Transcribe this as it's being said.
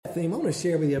theme, I want to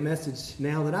share with you a message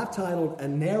now that I've titled A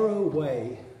Narrow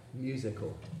Way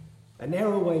Musical. A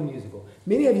Narrow Way Musical.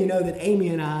 Many of you know that Amy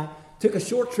and I took a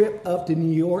short trip up to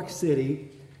New York City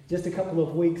just a couple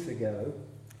of weeks ago,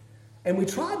 and we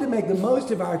tried to make the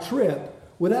most of our trip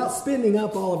without spending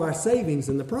up all of our savings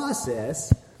in the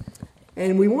process,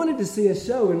 and we wanted to see a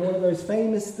show in one of those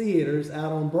famous theaters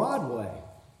out on Broadway.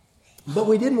 But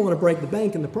we didn't want to break the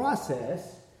bank in the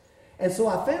process. And so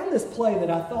I found this play that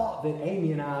I thought that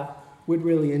Amy and I would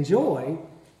really enjoy.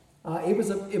 It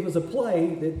was a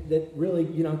play that really,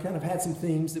 kind of had some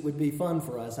themes that would be fun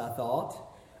for us, I thought,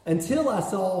 until I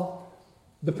saw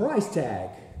the price tag.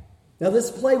 Now,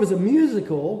 this play was a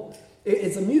musical.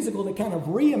 It's a musical that kind of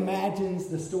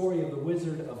reimagines the story of the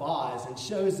Wizard of Oz and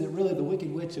shows that really the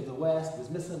Wicked Witch of the West was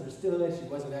misunderstood. She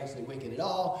wasn't actually wicked at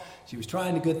all. She was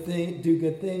trying to do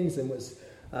good things and was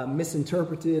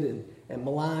misinterpreted and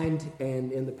maligned,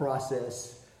 and in the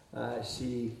process,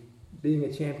 she, being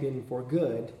a champion for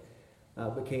good,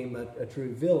 became a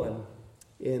true villain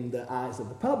in the eyes of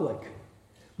the public.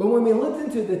 But when we looked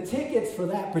into the tickets for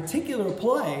that particular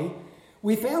play,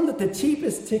 we found that the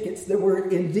cheapest tickets that were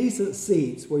in decent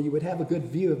seats, where you would have a good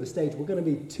view of the stage, were going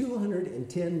to be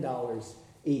 $210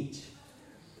 each.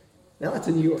 Now, that's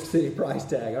a New York City price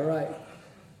tag, all right?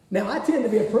 Now, I tend to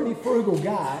be a pretty frugal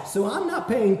guy, so I'm not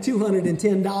paying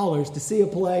 $210 to see a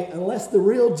play unless the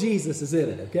real Jesus is in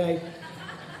it, okay?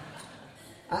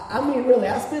 I mean, really,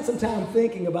 I spent some time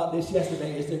thinking about this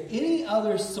yesterday. Is there any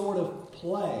other sort of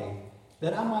play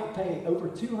that I might pay over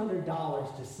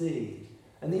 $200 to see?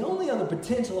 And the only other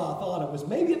potential I thought of was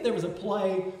maybe if there was a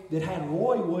play that had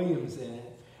Roy Williams in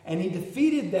it, and he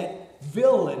defeated that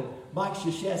villain, Mike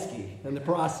Krzyzewski, in the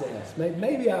process.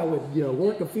 Maybe I would,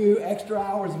 work a few extra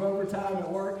hours of overtime at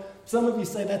work. Some of you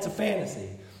say that's a fantasy,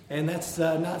 and that's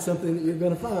not something that you're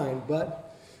going to find.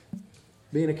 But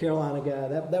being a Carolina guy,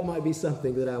 that might be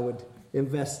something that I would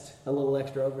invest a little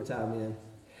extra overtime in.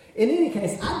 In any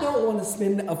case, I don't want to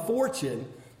spend a fortune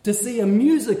to see a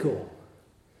musical.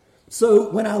 So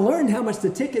when I learned how much the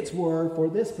tickets were for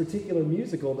this particular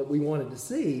musical that we wanted to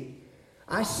see,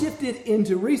 I shifted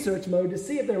into research mode to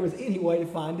see if there was any way to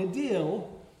find a deal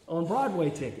on Broadway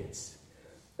tickets.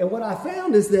 And what I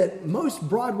found is that most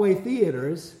Broadway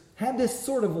theaters have this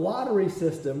sort of lottery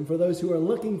system for those who are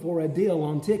looking for a deal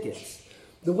on tickets.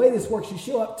 The way this works, you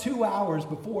show up 2 hours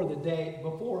before on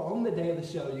the day of the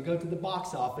show. You go to the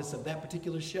box office of that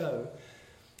particular show,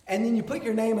 and then you put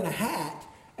your name in a hat,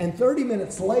 and 30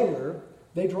 minutes later,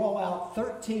 they draw out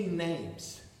 13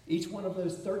 names. Each one of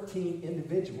those 13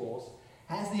 individuals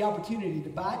has the opportunity to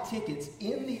buy tickets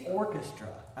in the orchestra,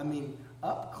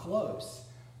 up close,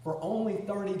 for only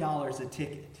 $30 a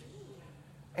ticket.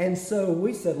 And so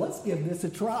we said, let's give this a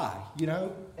try,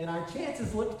 and our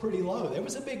chances looked pretty low. There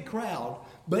was a big crowd,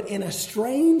 but in a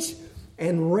strange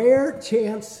and rare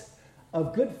chance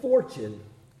of good fortune,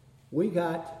 we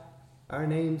got our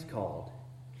names called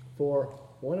for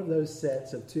one of those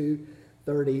sets of two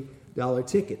 $30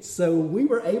 tickets. So we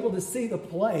were able to see the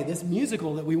play, this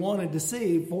musical that we wanted to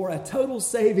see, for a total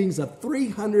savings of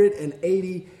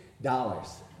 $380.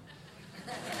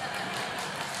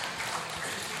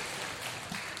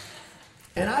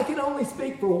 And I can only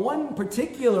speak for one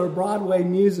particular Broadway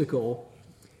musical,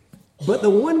 but the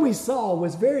one we saw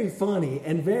was very funny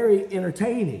and very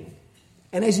entertaining.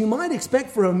 And as you might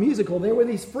expect for a musical, there were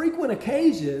these frequent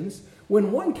occasions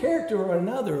when one character or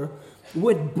another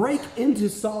would break into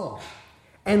song.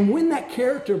 And when that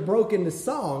character broke into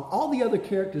song, all the other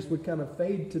characters would kind of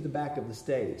fade to the back of the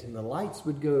stage, and the lights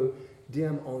would go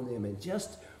dim on them. And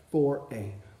just for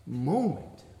a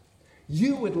moment,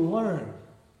 you would learn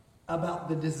about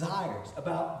the desires,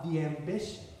 about the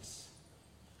ambitions,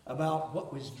 about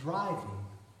what was driving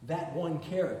that one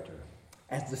character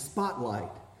as the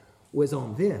spotlight was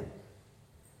on them.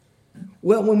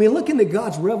 Well, when we look into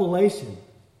God's revelation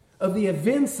of the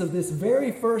events of this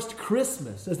very first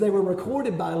Christmas, as they were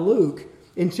recorded by Luke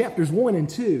in chapters 1 and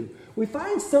 2, we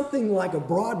find something like a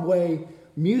Broadway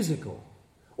musical,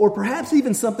 or perhaps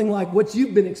even something like what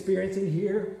you've been experiencing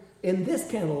here in this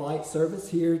candlelight service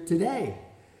here today.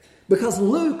 Because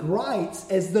Luke writes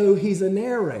as though he's a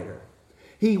narrator.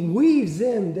 He weaves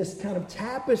in this kind of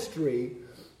tapestry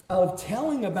of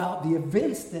telling about the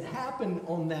events that happened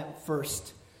on that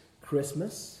first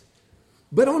Christmas.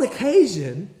 But on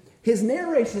occasion, his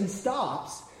narration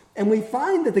stops, and we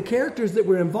find that the characters that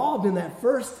were involved in that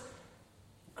first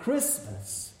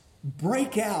Christmas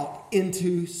break out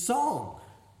into song.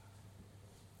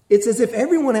 It's as if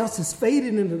everyone else has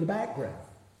faded into the background.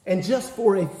 And just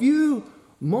for a few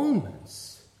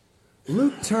moments,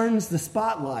 Luke turns the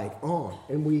spotlight on,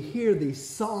 and we hear these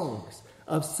songs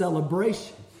of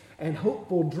celebration, and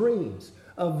hopeful dreams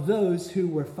of those who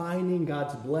were finding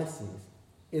God's blessings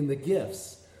in the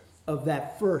gifts of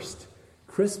that first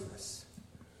Christmas.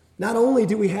 Not only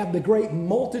do we have the great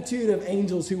multitude of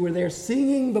angels who were there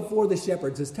singing before the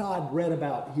shepherds, as Todd read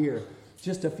about here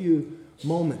just a few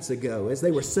moments ago, as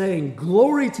they were saying,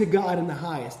 "Glory to God in the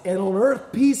highest, and on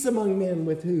earth peace among men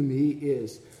with whom he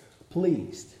is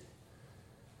pleased."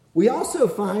 We also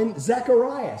find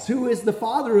Zacharias, who is the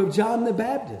father of John the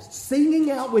Baptist, singing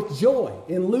out with joy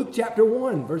in Luke chapter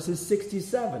 1, verses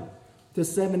 67 to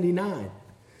 79.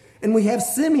 And we have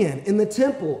Simeon in the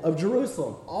temple of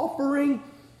Jerusalem offering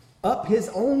up his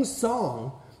own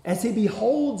song as he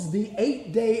beholds the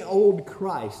 8-day-old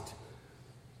Christ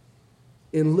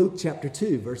in Luke chapter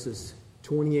 2, verses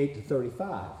 28 to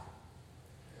 35.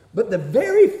 But the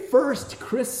very first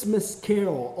Christmas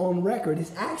carol on record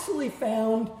is actually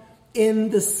found in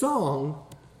the song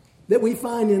that we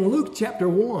find in Luke chapter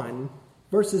 1,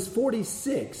 verses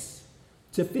 46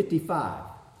 to 55.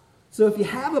 So if you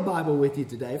have a Bible with you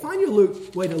today, find your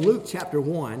way to Luke chapter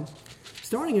 1,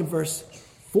 starting in verse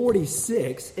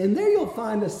 46, and there you'll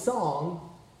find a song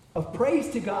of praise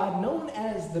to God known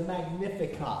as the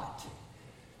Magnificat.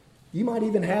 You might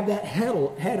even have that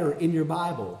header in your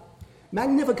Bible.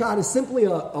 Magnificat is simply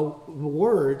a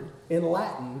word in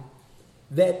Latin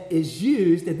that is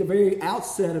used at the very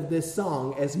outset of this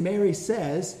song as Mary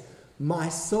says, "My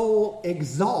soul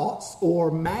exalts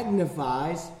or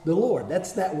magnifies the Lord."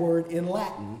 That's that word in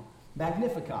Latin,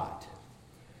 Magnificat.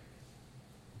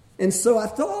 And so I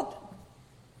thought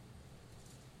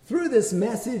through this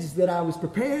message that I was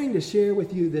preparing to share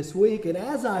with you this week, and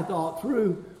as I thought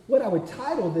through what I would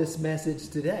title this message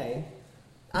today,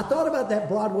 I thought about that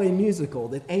Broadway musical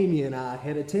that Amy and I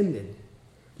had attended.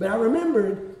 But I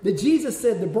remembered that Jesus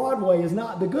said the Broadway is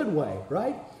not the good way,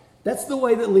 right? That's the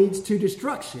way that leads to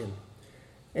destruction.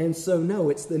 And so, no,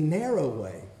 it's the narrow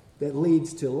way that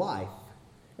leads to life.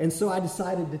 And so I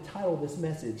decided to title this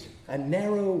message, A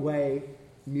Narrow Way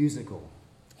Musical,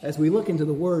 as we look into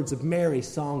the words of Mary's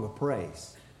song of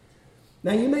praise.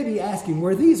 Now, you may be asking,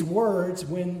 were these words,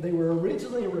 when they were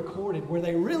originally recorded, were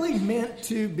they really meant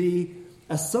to be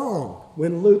a song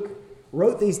when Luke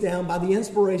wrote these down by the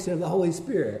inspiration of the Holy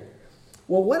Spirit?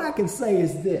 Well, what I can say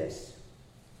is this.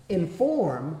 In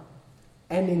form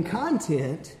and in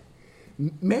content,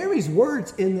 Mary's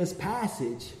words in this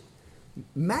passage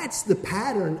match the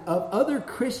pattern of other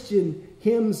Christian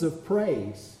hymns of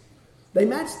praise. They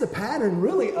match the pattern,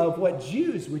 really, of what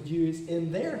Jews would use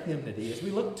in their hymnody. As we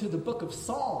look to the book of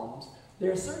Psalms,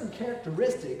 there are certain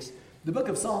characteristics. The book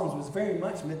of Psalms was very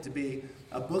much meant to be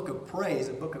a book of praise,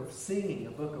 a book of singing,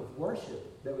 a book of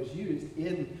worship that was used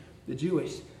in the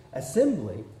Jewish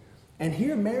assembly. And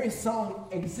here Mary's song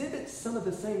exhibits some of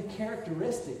the same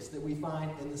characteristics that we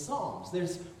find in the Psalms.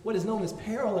 There's what is known as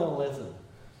parallelism,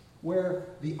 where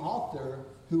the author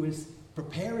who is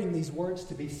preparing these words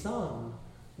to be sung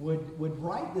would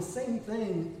write the same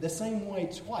thing the same way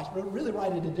twice, but really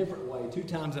write it a different way 2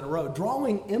 times in a row,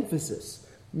 drawing emphasis.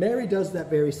 Mary does that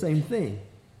very same thing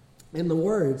in the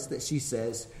words that she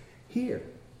says here.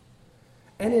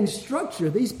 And in structure,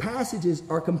 these passages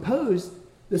are composed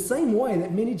the same way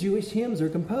that many Jewish hymns are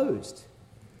composed.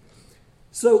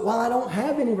 So while I don't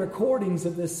have any recordings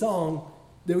of this song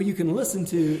that you can listen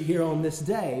to here on this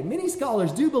day, many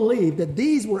scholars do believe that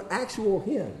these were actual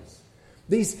hymns.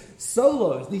 These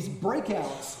solos, these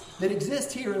breakouts that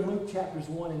exist here in Luke chapters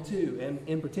 1 and 2, and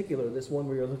in particular this one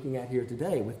we are looking at here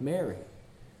today with Mary.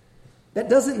 That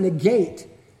doesn't negate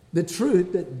the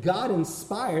truth that God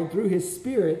inspired through his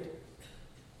Spirit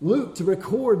Luke to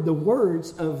record the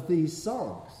words of these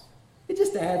songs. It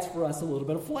just adds for us a little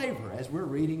bit of flavor as we're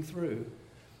reading through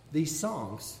these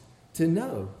songs to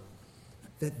know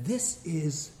that this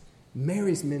is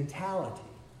Mary's mentality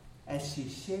as she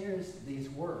shares these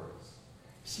words.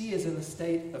 She is in a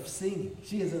state of singing.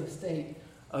 She is in a state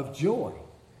of joy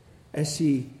as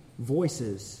she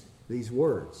voices these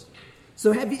words.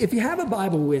 So if you have a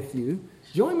Bible with you,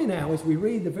 join me now as we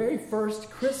read the very first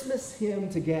Christmas hymn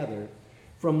together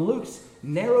from Luke's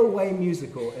Narrow Way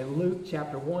musical in Luke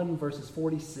chapter 1, verses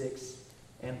 46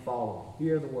 and following.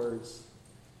 Here are the words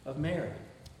of Mary.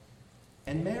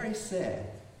 And Mary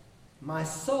said, "My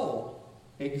soul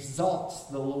exalts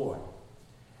the Lord,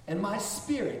 and my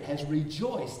spirit has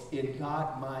rejoiced in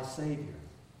God my Savior.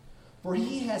 For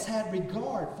he has had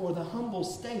regard for the humble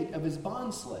state of his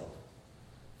bondslave.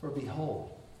 For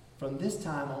behold, from this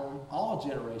time on, all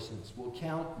generations will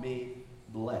count me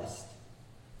blessed.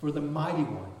 For the Mighty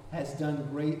One has done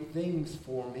great things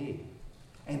for me,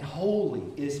 and holy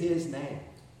is his name.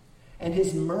 And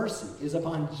his mercy is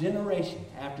upon generation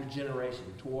after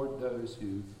generation toward those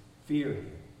who fear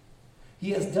him.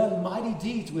 He has done mighty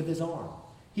deeds with his arm.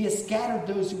 He has scattered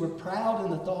those who were proud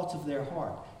in the thoughts of their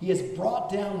heart. He has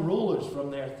brought down rulers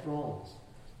from their thrones,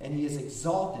 and he has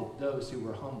exalted those who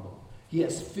were humble. He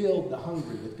has filled the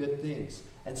hungry with good things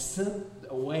and sent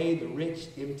away the rich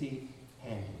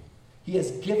empty-handed. He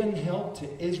has given help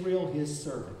to Israel, his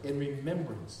servant, in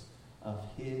remembrance of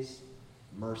his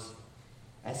mercy,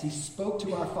 as he spoke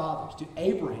to our fathers, to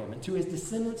Abraham, and to his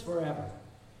descendants forever.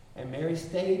 And Mary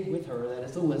stayed with her, that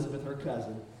is Elizabeth, her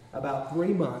cousin, about 3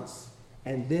 months,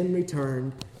 and then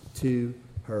returned to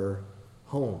her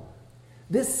home.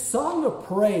 This song of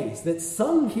praise that's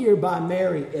sung here by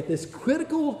Mary at this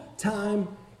critical time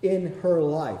in her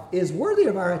life is worthy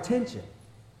of our attention.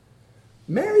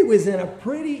 Mary was in a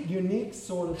pretty unique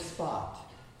sort of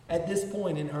spot at this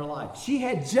point in her life. She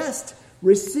had just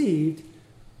received,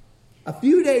 a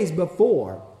few days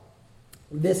before,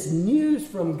 this news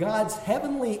from God's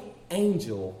heavenly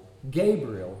angel,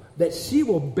 Gabriel, that she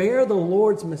will bear the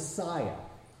Lord's Messiah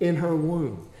in her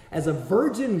womb as a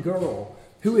virgin girl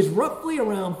who is roughly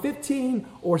around 15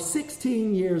 or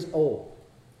 16 years old.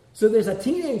 So there's a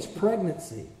teenage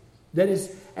pregnancy that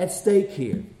is at stake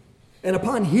here. And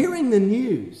upon hearing the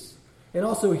news, and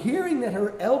also hearing that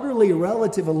her elderly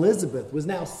relative Elizabeth was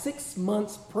now 6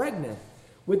 months pregnant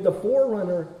with the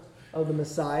forerunner of the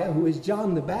Messiah, who is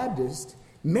John the Baptist,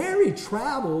 Mary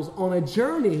travels on a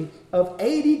journey of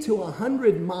 80 to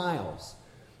 100 miles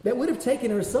that would have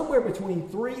taken her somewhere between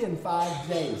 3 and 5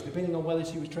 days, depending on whether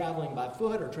she was traveling by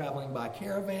foot or traveling by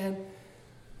caravan.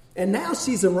 And now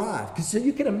she's arrived. So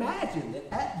you can imagine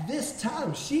that at this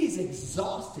time she's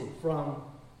exhausted from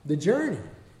the journey.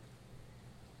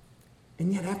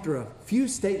 And yet after a few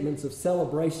statements of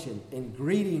celebration in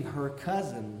greeting her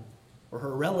cousin or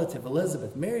her relative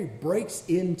Elizabeth, Mary breaks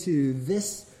into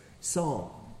this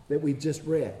song that we've just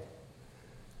read.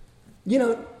 You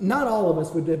know, not all of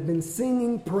us would have been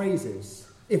singing praises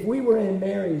if we were in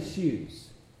Mary's shoes.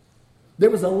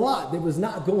 There was a lot that was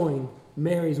not going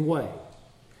Mary's way.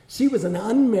 She was an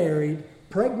unmarried,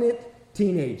 pregnant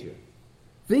teenager.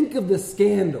 Think of the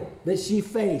scandal that she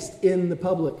faced in the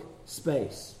public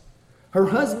space. Her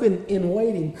husband in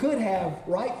waiting could have,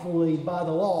 rightfully by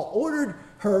the law, ordered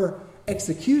her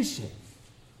execution.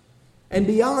 And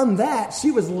beyond that,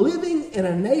 she was living in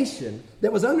a nation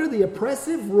that was under the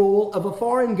oppressive rule of a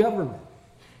foreign government.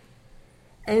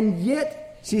 And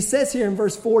yet, she says here in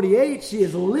verse 48, she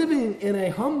is living in a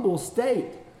humble state.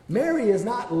 Mary is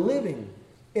not living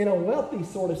in a wealthy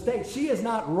sort of state. She is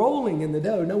not rolling in the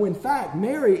dough. No, in fact,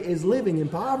 Mary is living in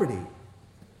poverty.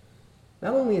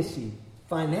 Not only is she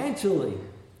financially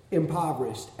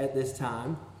impoverished at this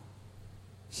time,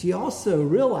 she also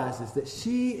realizes that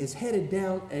she is headed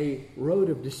down a road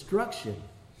of destruction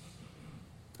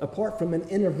apart from an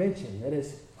intervention that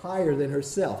is higher than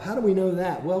herself. How do we know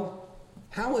that? Well,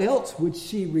 how else would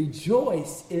she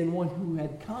rejoice in one who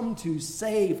had come to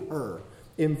save her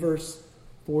in verse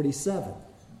 47?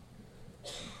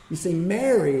 You see,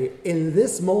 Mary in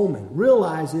this moment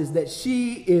realizes that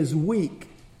she is weak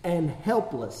and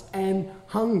helpless and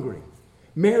hungry.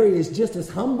 Mary is just as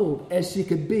humbled as she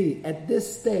could be at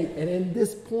this state and in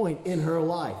this point in her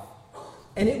life.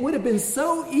 And it would have been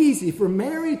so easy for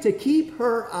Mary to keep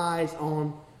her eyes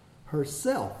on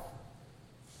herself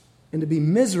and to be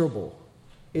miserable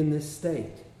in this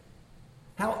state.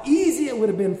 How easy it would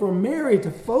have been for Mary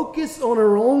to focus on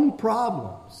her own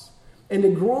problems and to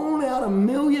groan out a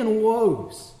million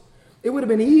woes. It would have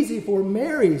been easy for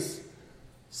Mary's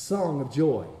song of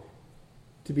joy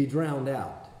to be drowned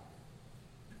out.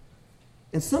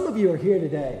 And some of you are here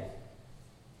today,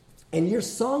 and your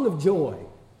song of joy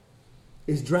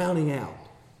is drowning out.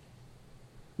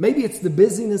 Maybe it's the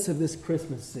busyness of this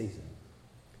Christmas season.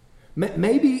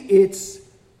 Maybe it's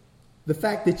the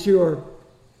fact that you're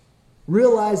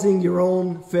realizing your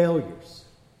own failures.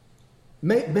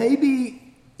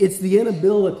 Maybe it's the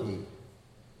inability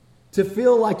to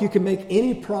feel like you can make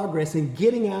any progress in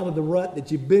getting out of the rut that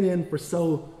you've been in for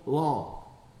so long.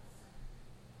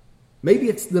 Maybe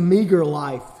it's the meager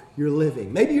life you're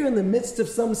living. Maybe you're in the midst of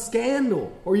some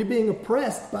scandal, or you're being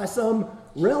oppressed by some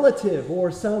relative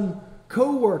or some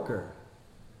coworker.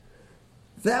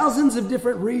 Thousands of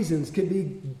different reasons could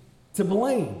be to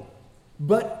blame.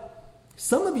 But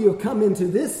some of you have come into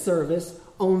this service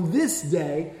on this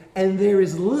day, and there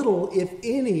is little, if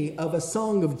any, of a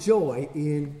song of joy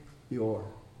in your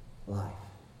life.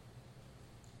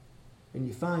 And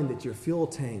you find that your fuel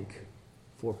tank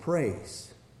for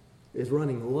praise is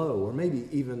running low, or maybe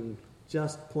even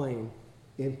just plain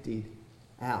emptied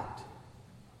out.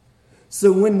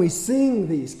 So when we sing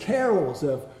these carols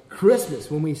of Christmas,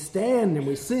 when we stand and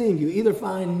we sing, you either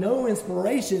find no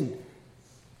inspiration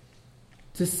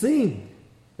to sing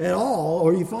at all,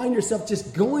 or you find yourself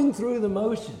just going through the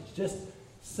motions, just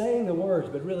saying the words,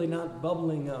 but really not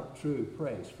bubbling up true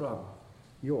praise from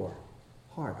your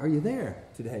heart. Are you there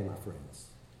today, my friends?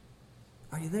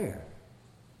 Are you there?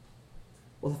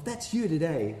 Well, if that's you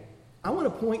today, I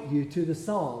want to point you to the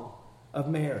Song of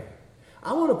Mary.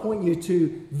 I want to point you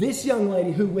to this young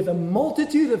lady who, with a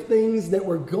multitude of things that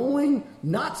were going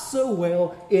not so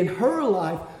well in her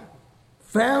life,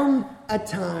 found a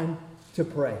time to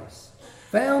praise,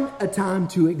 found a time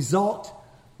to exalt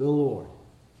the Lord.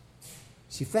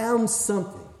 She found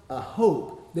something, a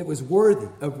hope that was worthy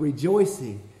of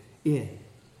rejoicing in.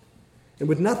 And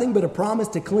with nothing but a promise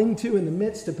to cling to in the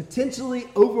midst of potentially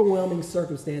overwhelming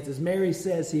circumstances, Mary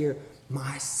says here,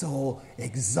 "My soul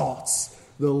exalts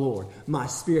the Lord. My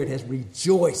spirit has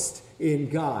rejoiced in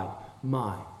God,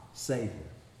 my Savior."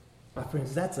 My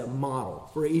friends, that's a model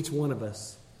for each one of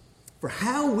us for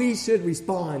how we should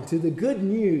respond to the good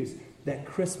news that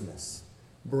Christmas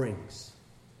brings.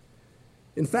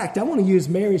 In fact, I want to use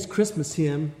Mary's Christmas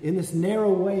hymn in this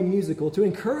Narrow Way musical to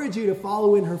encourage you to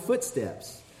follow in her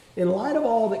footsteps in light of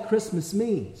all that Christmas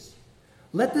means.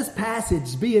 Let this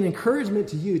passage be an encouragement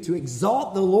to you to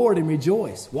exalt the Lord and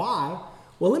rejoice. Why?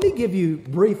 Well, let me give you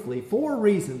briefly 4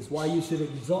 reasons why you should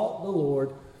exalt the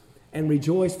Lord and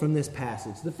rejoice from this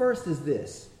passage. The first is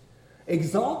this: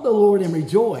 exalt the Lord and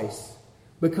rejoice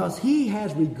because He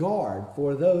has regard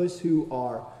for those who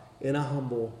are in a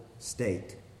humble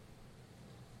state.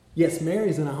 Yes,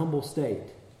 Mary's in a humble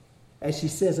state, as she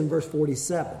says in verse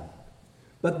 47.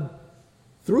 But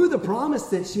through the promise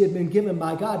that she had been given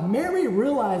by God, Mary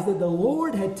realized that the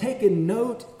Lord had taken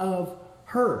note of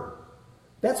her.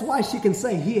 That's why she can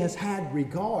say He has had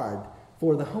regard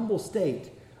for the humble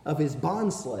state of His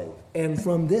bondslave. And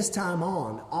from this time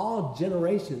on, all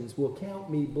generations will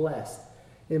count me blessed,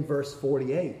 in verse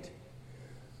 48.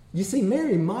 You see,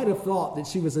 Mary might have thought that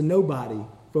she was a nobody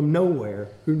from nowhere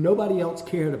who nobody else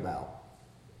cared about.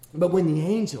 But when the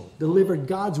angel delivered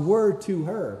God's word to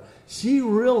her, she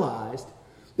realized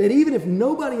that even if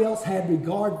nobody else had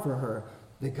regard for her,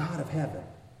 the God of heaven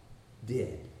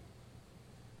did.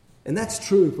 And that's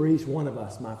true for each one of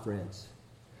us, my friends.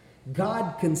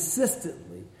 God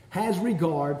consistently has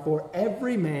regard for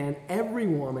every man, every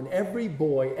woman, every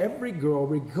boy, every girl,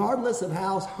 regardless of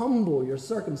how humble your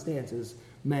circumstances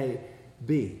may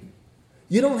be.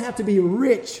 You don't have to be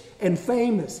rich and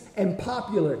famous and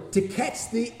popular to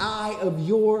catch the eye of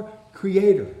your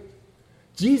Creator.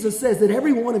 Jesus says that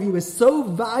every one of you is so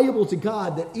valuable to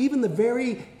God that even the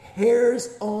very hairs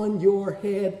on your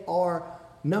head are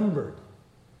numbered.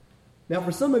 Now,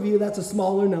 for some of you, that's a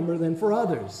smaller number than for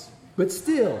others. But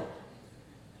still,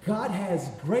 God has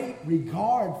great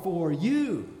regard for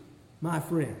you, my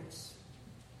friends.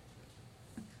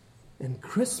 And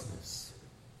Christmas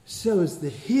shows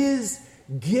that His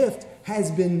gift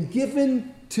has been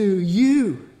given to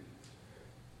you.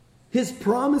 His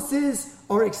promises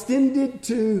are extended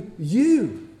to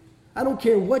you. I don't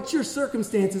care what your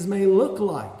circumstances may look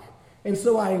like. And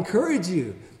so I encourage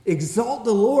you, exalt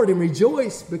the Lord and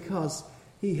rejoice because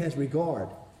He has regard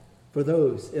for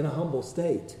those in a humble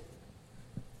state.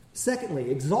 Secondly,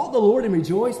 exalt the Lord and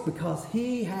rejoice because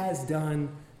He has done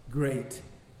great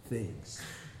things.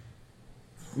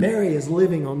 Mary is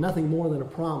living on nothing more than a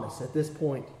promise at this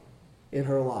point in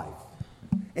her life.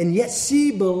 And yet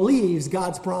she believes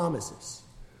God's promises.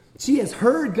 She has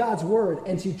heard God's word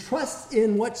and she trusts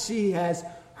in what she has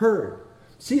heard.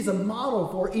 She's a model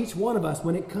for each one of us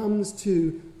when it comes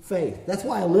to faith. That's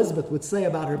why Elizabeth would say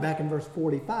about her back in verse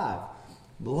 45,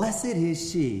 "Blessed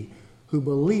is she who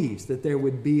believes that there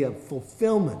would be a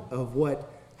fulfillment of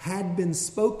what had been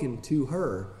spoken to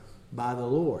her by the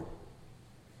Lord."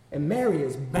 And Mary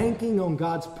is banking on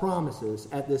God's promises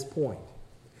at this point.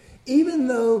 Even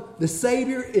though the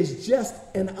Savior is just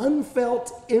an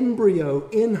unfelt embryo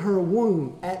in her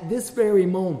womb at this very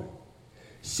moment,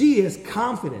 she is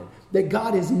confident that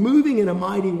God is moving in a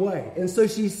mighty way. And so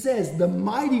she says, "The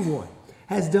Mighty One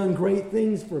has done great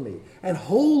things for me, and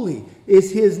holy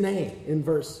is His name," in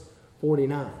verse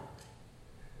 49.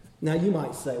 Now you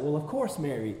might say, well, of course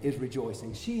Mary is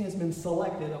rejoicing. She has been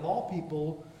selected of all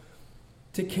people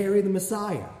to carry the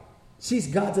Messiah. She's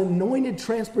God's anointed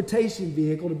transportation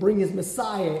vehicle to bring His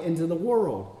Messiah into the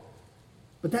world.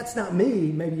 But that's not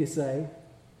me, maybe you say.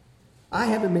 I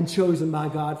haven't been chosen by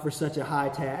God for such a high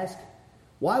task.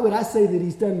 Why would I say that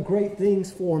He's done great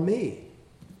things for me?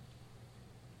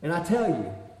 And I tell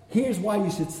you, here's why you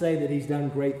should say that He's done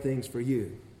great things for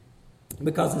you.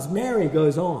 Because as Mary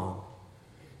goes on,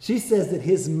 she says that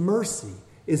His mercy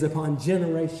is upon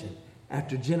generation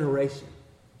after generation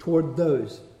toward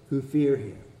those who fear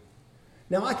Him.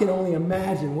 Now, I can only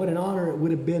imagine what an honor it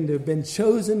would have been to have been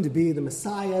chosen to be the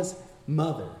Messiah's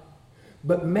mother.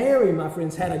 But Mary, my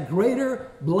friends, had a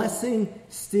greater blessing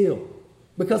still.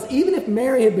 Because even if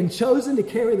Mary had been chosen to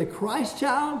carry the Christ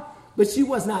child, but she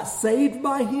was not saved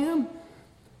by him,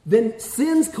 then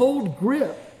sin's cold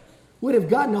grip would have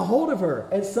gotten a hold of her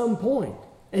at some point.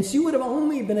 And she would have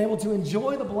only been able to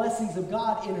enjoy the blessings of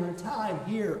God in her time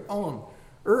here on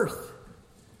earth.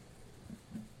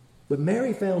 But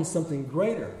Mary found something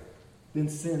greater than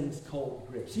sin's cold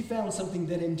grip. She found something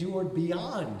that endured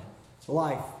beyond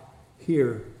life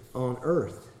here on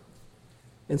earth.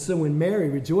 And so when Mary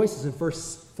rejoices in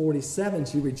verse 47,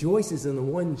 she rejoices in the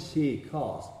one she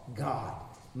calls God,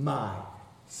 my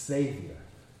Savior.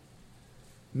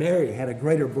 Mary had a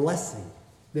greater blessing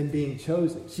than being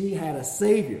chosen. She had a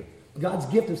Savior. God's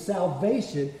gift of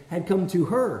salvation had come to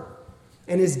her.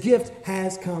 And his gift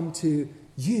has come to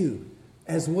you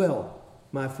as well,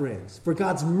 my friends. For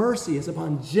God's mercy is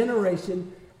upon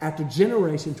generation after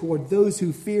generation toward those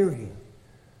who fear him.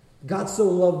 God so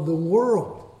loved the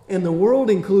world, and the world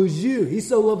includes you. He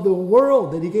so loved the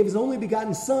world that he gave his only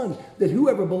begotten Son, that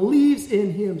whoever believes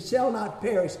in him shall not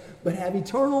perish, but have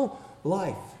eternal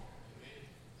life.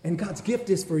 And God's gift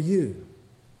is for you,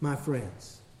 my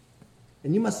friends.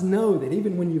 And you must know that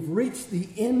even when you've reached the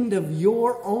end of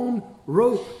your own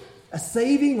rope, a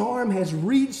saving arm has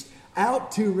reached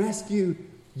out to rescue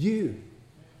you.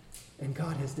 And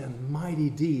God has done mighty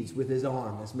deeds with his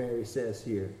arm, as Mary says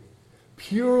here.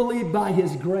 Purely by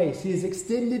his grace, he has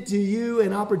extended to you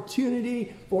an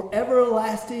opportunity for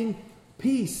everlasting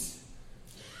peace.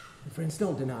 And friends,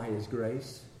 don't deny his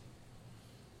grace.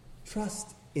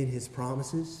 Trust in his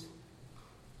promises.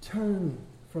 Turn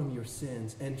from your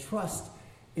sins and trust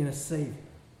in a Savior.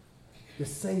 The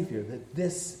Savior that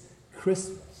this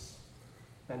Christmas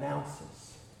announces.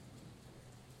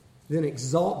 Then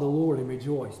exalt the Lord and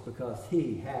rejoice because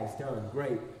he has done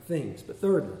great things. But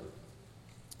thirdly,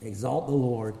 exalt the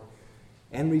Lord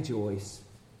and rejoice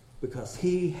because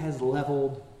he has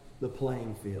leveled the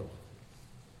playing field.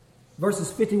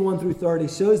 Verses 51 through 30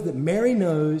 shows that Mary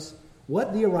knows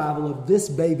what the arrival of this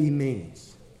baby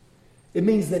means. It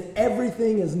means that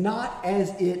everything is not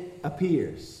as it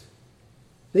appears.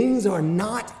 Things are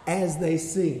not as they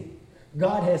seem.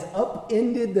 God has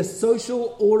upended the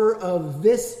social order of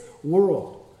this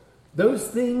world. Those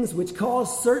things which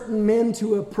cause certain men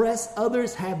to oppress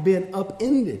others have been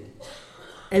upended.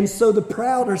 And so the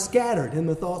proud are scattered in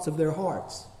the thoughts of their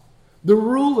hearts. The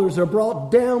rulers are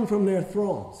brought down from their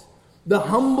thrones. The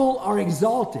humble are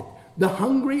exalted. The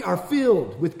hungry are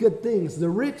filled with good things. The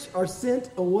rich are sent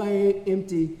away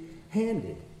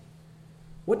empty-handed.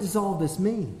 What does all this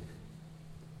mean?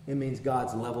 It means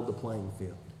God's leveled the playing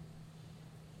field.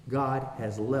 God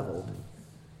has leveled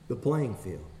the playing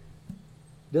field.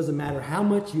 It doesn't matter how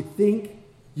much you think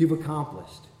you've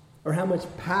accomplished or how much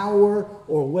power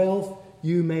or wealth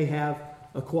you may have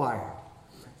acquired.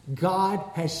 God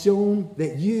has shown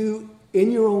that you,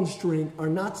 in your own strength, are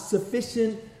not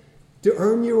sufficient to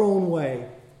earn your own way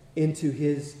into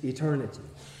his eternity.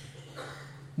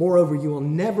 Moreover, you will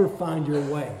never find your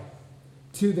way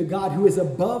to the God who is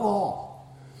above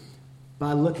all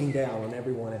by looking down on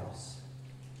everyone else.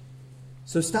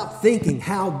 So stop thinking,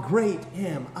 how great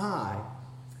am I?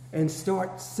 And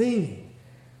start singing,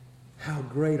 how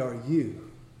great are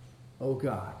you, O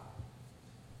God?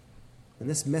 And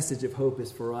this message of hope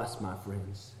is for us, my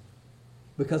friends.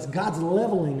 Because God's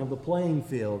leveling of the playing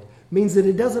field means that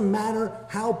it doesn't matter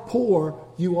how poor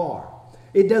you are.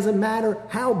 It doesn't matter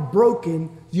how broken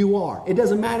you are. It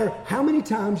doesn't matter how many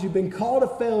times you've been called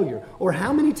a failure or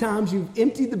how many times you've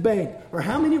emptied the bank or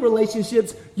how many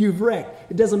relationships you've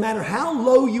wrecked. It doesn't matter how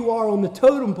low you are on the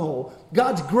totem pole.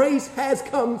 God's grace has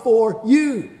come for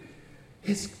you.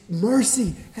 His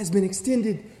mercy has been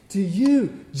extended to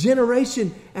you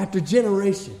generation after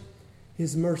generation.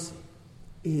 His mercy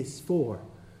is for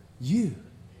you.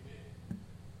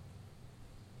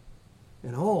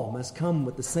 And all must come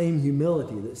with the same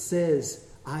humility that says,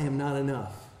 I am not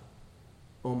enough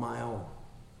on my own.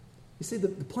 You see, the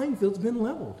playing field's been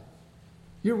leveled.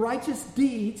 Your righteous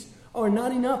deeds are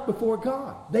not enough before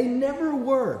God. They never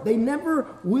were. They never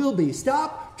will be.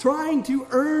 Stop trying to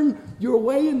earn your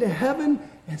way into heaven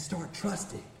and start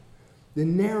trusting the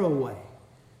narrow way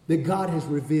that God has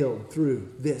revealed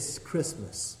through this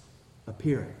Christmas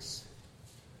appearance.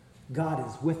 God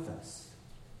is with us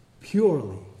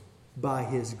purely by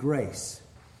his grace.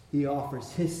 He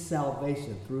offers his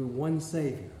salvation through one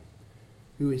Savior,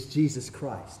 who is Jesus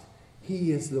Christ.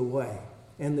 He is the way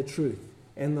and the truth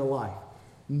and the life.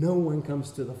 No one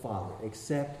comes to the Father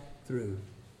except through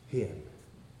him.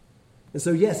 And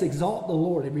so, yes, exalt the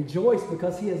Lord and rejoice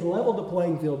because he has leveled the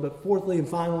playing field. But fourthly and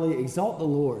finally, exalt the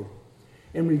Lord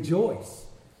and rejoice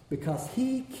because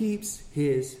he keeps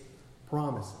his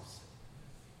promises.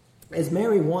 As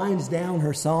Mary winds down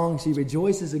her song, she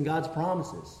rejoices in God's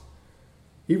promises.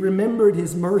 He remembered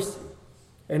his mercy,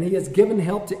 and he has given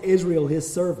help to Israel,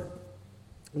 his servant.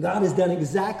 God has done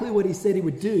exactly what he said he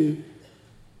would do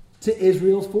to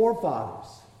Israel's forefathers.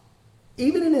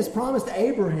 Even in his promise to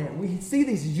Abraham, we see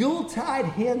these Yuletide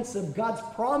hints of God's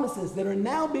promises that are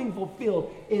now being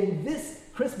fulfilled in this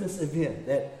Christmas event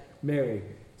that Mary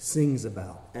sings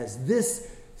about. As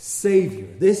this Savior,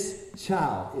 this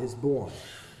child is born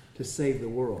to save the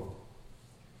world.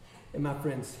 And my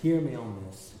friends, hear me on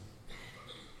this.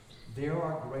 There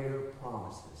are greater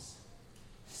promises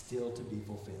still to be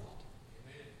fulfilled.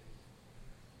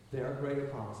 There are greater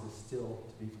promises still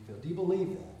to be fulfilled. Do you believe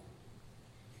that?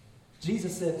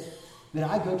 Jesus said that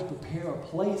I go to prepare a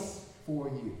place for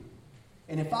you.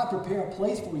 And if I prepare a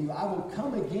place for you, I will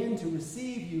come again to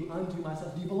receive you unto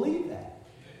myself. Do you believe that?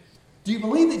 Do you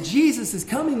believe that Jesus is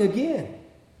coming again?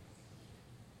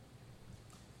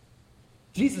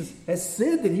 Jesus has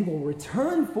said that he will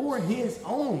return for his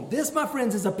own. This, my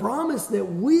friends, is a promise that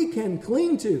we can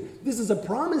cling to. This is a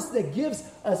promise that gives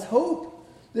us hope.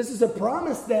 This is a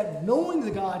promise that knowing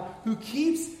the God who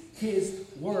keeps his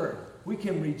word, we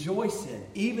can rejoice in,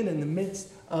 even in the midst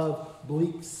of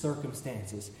bleak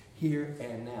circumstances here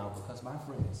and now. Because, my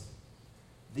friends,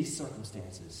 these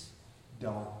circumstances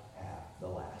don't have the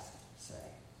last say.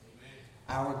 Amen.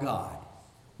 Our God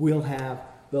will have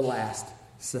the last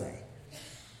say.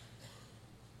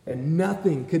 And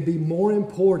nothing could be more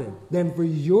important than for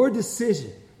your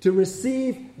decision to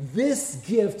receive this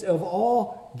gift of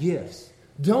all gifts.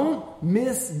 Don't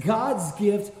miss God's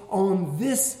gift on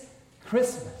this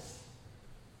Christmas.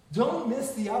 Don't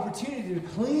miss the opportunity to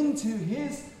cling to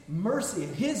his mercy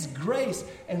and his grace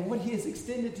and what he has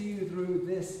extended to you through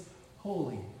this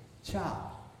holy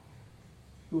child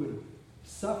who would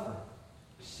suffer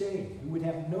shame, who would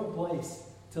have no place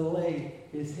to lay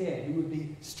his head, who would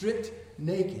be stripped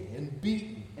naked and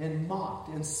beaten and mocked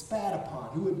and spat upon,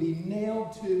 who would be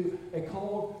nailed to a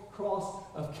cold cross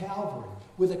of Calvary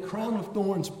with a crown of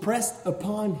thorns pressed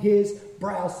upon his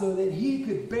brow so that he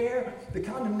could bear the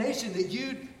condemnation that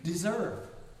you deserve.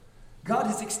 God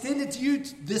has extended to you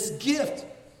this gift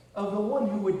of the one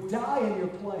who would die in your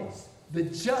place, the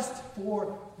just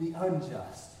for the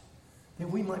unjust, that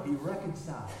we might be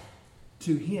reconciled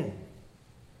to him.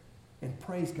 And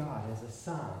praise God as a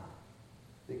sign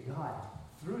that God,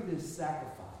 through this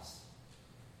sacrifice,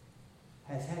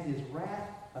 has had his wrath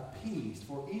appeased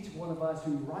for each one of us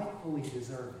who rightfully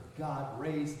deserve it. God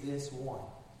raised this one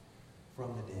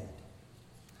from the dead.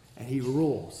 And he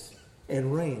rules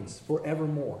and reigns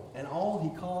forevermore. And all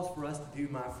he calls for us to do,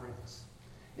 my friends,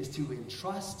 is to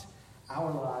entrust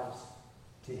our lives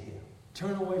to him.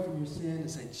 Turn away from your sin and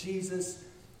say, Jesus,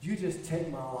 you just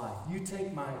take my life. You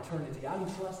take my eternity. I'm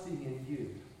trusting in you.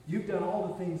 You've done all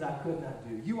the things I could not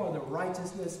do. You are the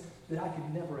righteousness that I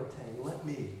could never attain. Let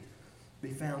me be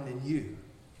found in you.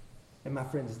 And my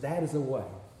friends, that is a way.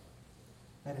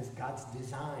 That is God's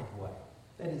designed way.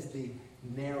 That is the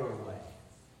narrow way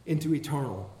into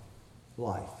eternal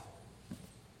life.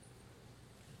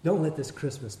 Don't let this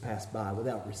Christmas pass by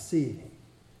without receiving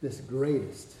this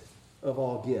greatest of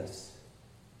all gifts.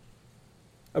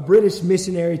 A British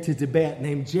missionary to Tibet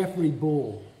named Geoffrey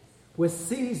Bull was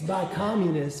seized by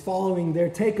communists following their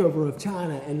takeover of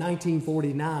China in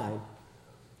 1949.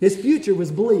 His future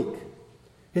was bleak.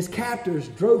 His captors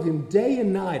drove him day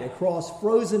and night across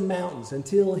frozen mountains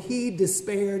until he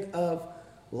despaired of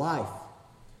life.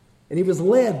 And he was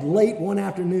led late one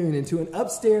afternoon into an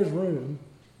upstairs room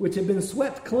which had been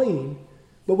swept clean,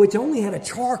 but which only had a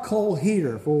charcoal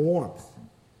heater for warmth.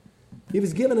 He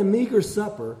was given a meager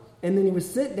supper, and then he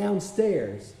was sent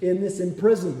downstairs in this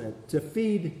imprisonment to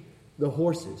feed the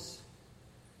horses.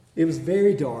 It was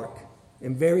very dark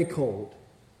and very cold.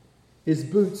 His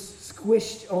boots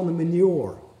squished on the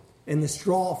manure and the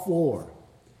straw floor.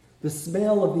 The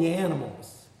smell of the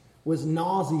animals was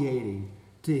nauseating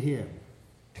to him.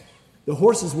 The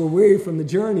horses were weary from the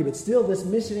journey, but still this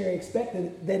missionary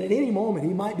expected that at any moment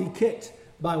he might be kicked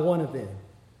by one of them.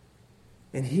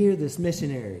 And here this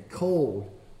missionary,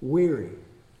 cold, weary,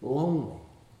 lonely,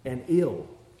 and ill,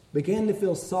 began to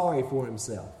feel sorry for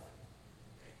himself.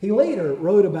 He later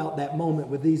wrote about that moment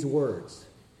with these words: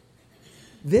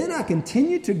 "Then I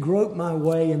continued to grope my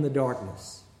way in the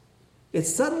darkness. It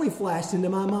suddenly flashed into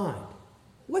my mind.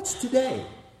 What's today?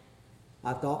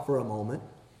 I thought for a moment.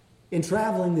 In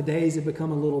traveling, the days had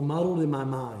become a little muddled in my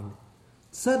mind.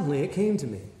 Suddenly it came to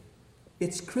me.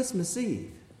 It's Christmas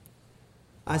Eve.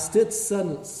 I stood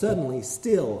suddenly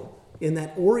still in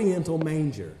that oriental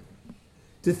manger.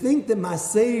 To think that my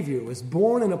Savior was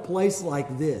born in a place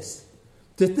like this.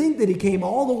 To think that he came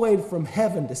all the way from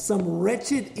heaven to some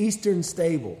wretched eastern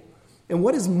stable. And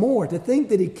what is more, to think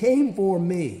that he came for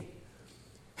me.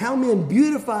 How men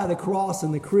beautify the cross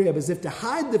and the crib as if to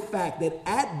hide the fact that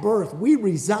at birth we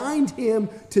resigned him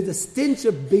to the stench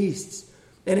of beasts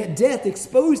and at death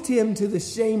exposed him to the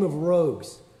shame of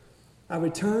rogues. I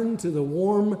returned to the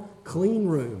warm, clean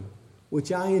room,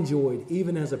 which I enjoyed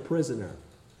even as a prisoner,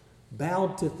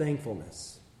 bowed to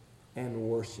thankfulness and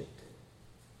worshiped.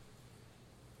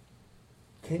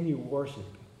 Can you worship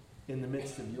in the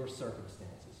midst of your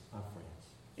circumstances, my friends?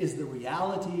 Is the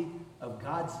reality of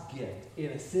God's gift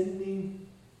in ascending,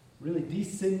 really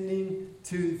descending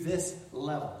to this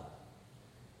level,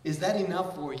 is that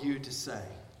enough for you to say,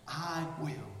 I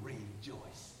will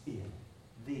rejoice in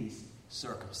these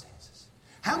circumstances?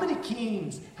 How many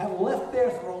kings have left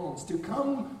their thrones to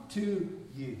come to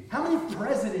you? How many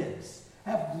presidents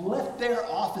have left their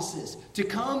offices to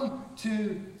come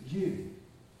to you?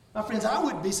 My friends, I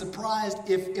would be surprised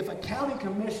if a county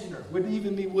commissioner would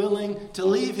even be willing to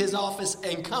leave his office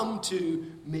and come to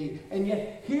me. And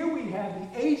yet, here we have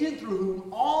the agent through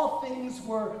whom all things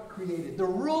were created, the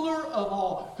ruler of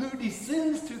all, who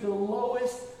descends to the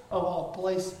lowest of all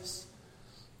places,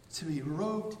 to be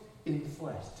robed in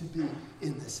flesh, to be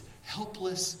in this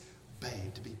helpless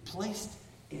babe, to be placed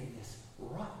in this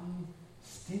rotten,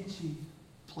 stenchy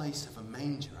place of a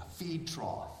manger, a feed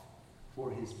trough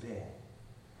for his bed,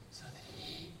 so that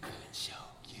he could show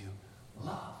you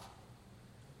love.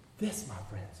 This, my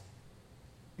friends,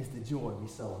 is the joy we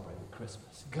celebrate at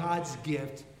Christmas. God's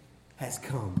gift has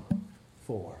come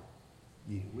for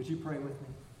you. Would you pray with me?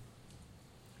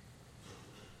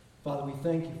 Father, we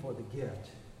thank you for the gift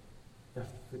of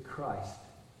the Christ.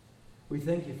 We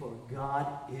thank you for God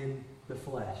in the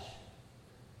flesh.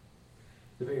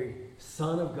 The very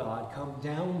Son of God come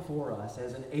down for us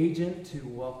as an agent to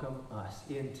welcome us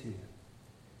into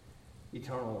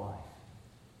eternal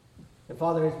life. And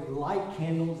Father, as we light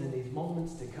candles in these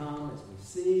moments to come, as we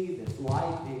see this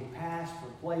light being passed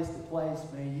from place to place,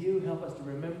 may you help us to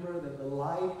remember that the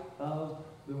light of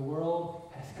the world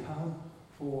has come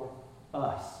for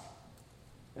us.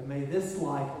 And may this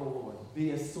light, O Lord,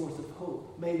 be a source of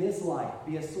hope. May this light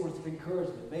be a source of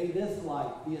encouragement. May this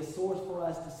light be a source for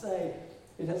us to say,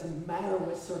 it doesn't matter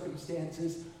what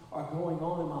circumstances are going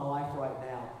on in my life right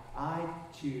now. I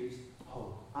choose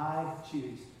hope. I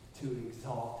choose to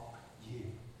exalt you.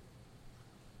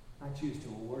 I choose to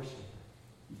worship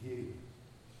you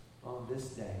on this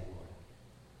day,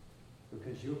 Lord,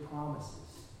 because your promises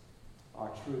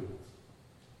are true.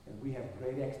 And we have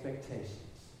great expectations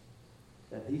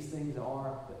that these things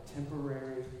are but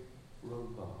temporary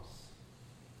road bumps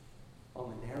on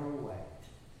the narrow way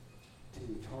to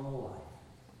eternal life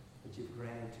that you've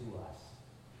granted to us.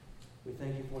 We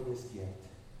thank you for this gift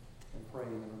and pray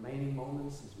in the remaining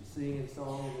moments as we sing and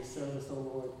song in this service, O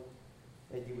Lord,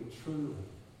 that you would truly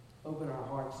open our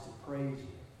hearts to praise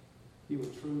you. You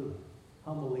would truly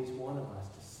humble each one of us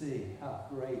to see how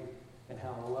great and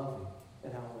how loving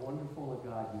and how wonderful a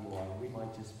God you are, and we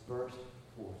might just burst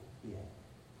forth in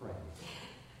praise.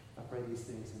 I pray these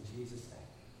things in Jesus' name.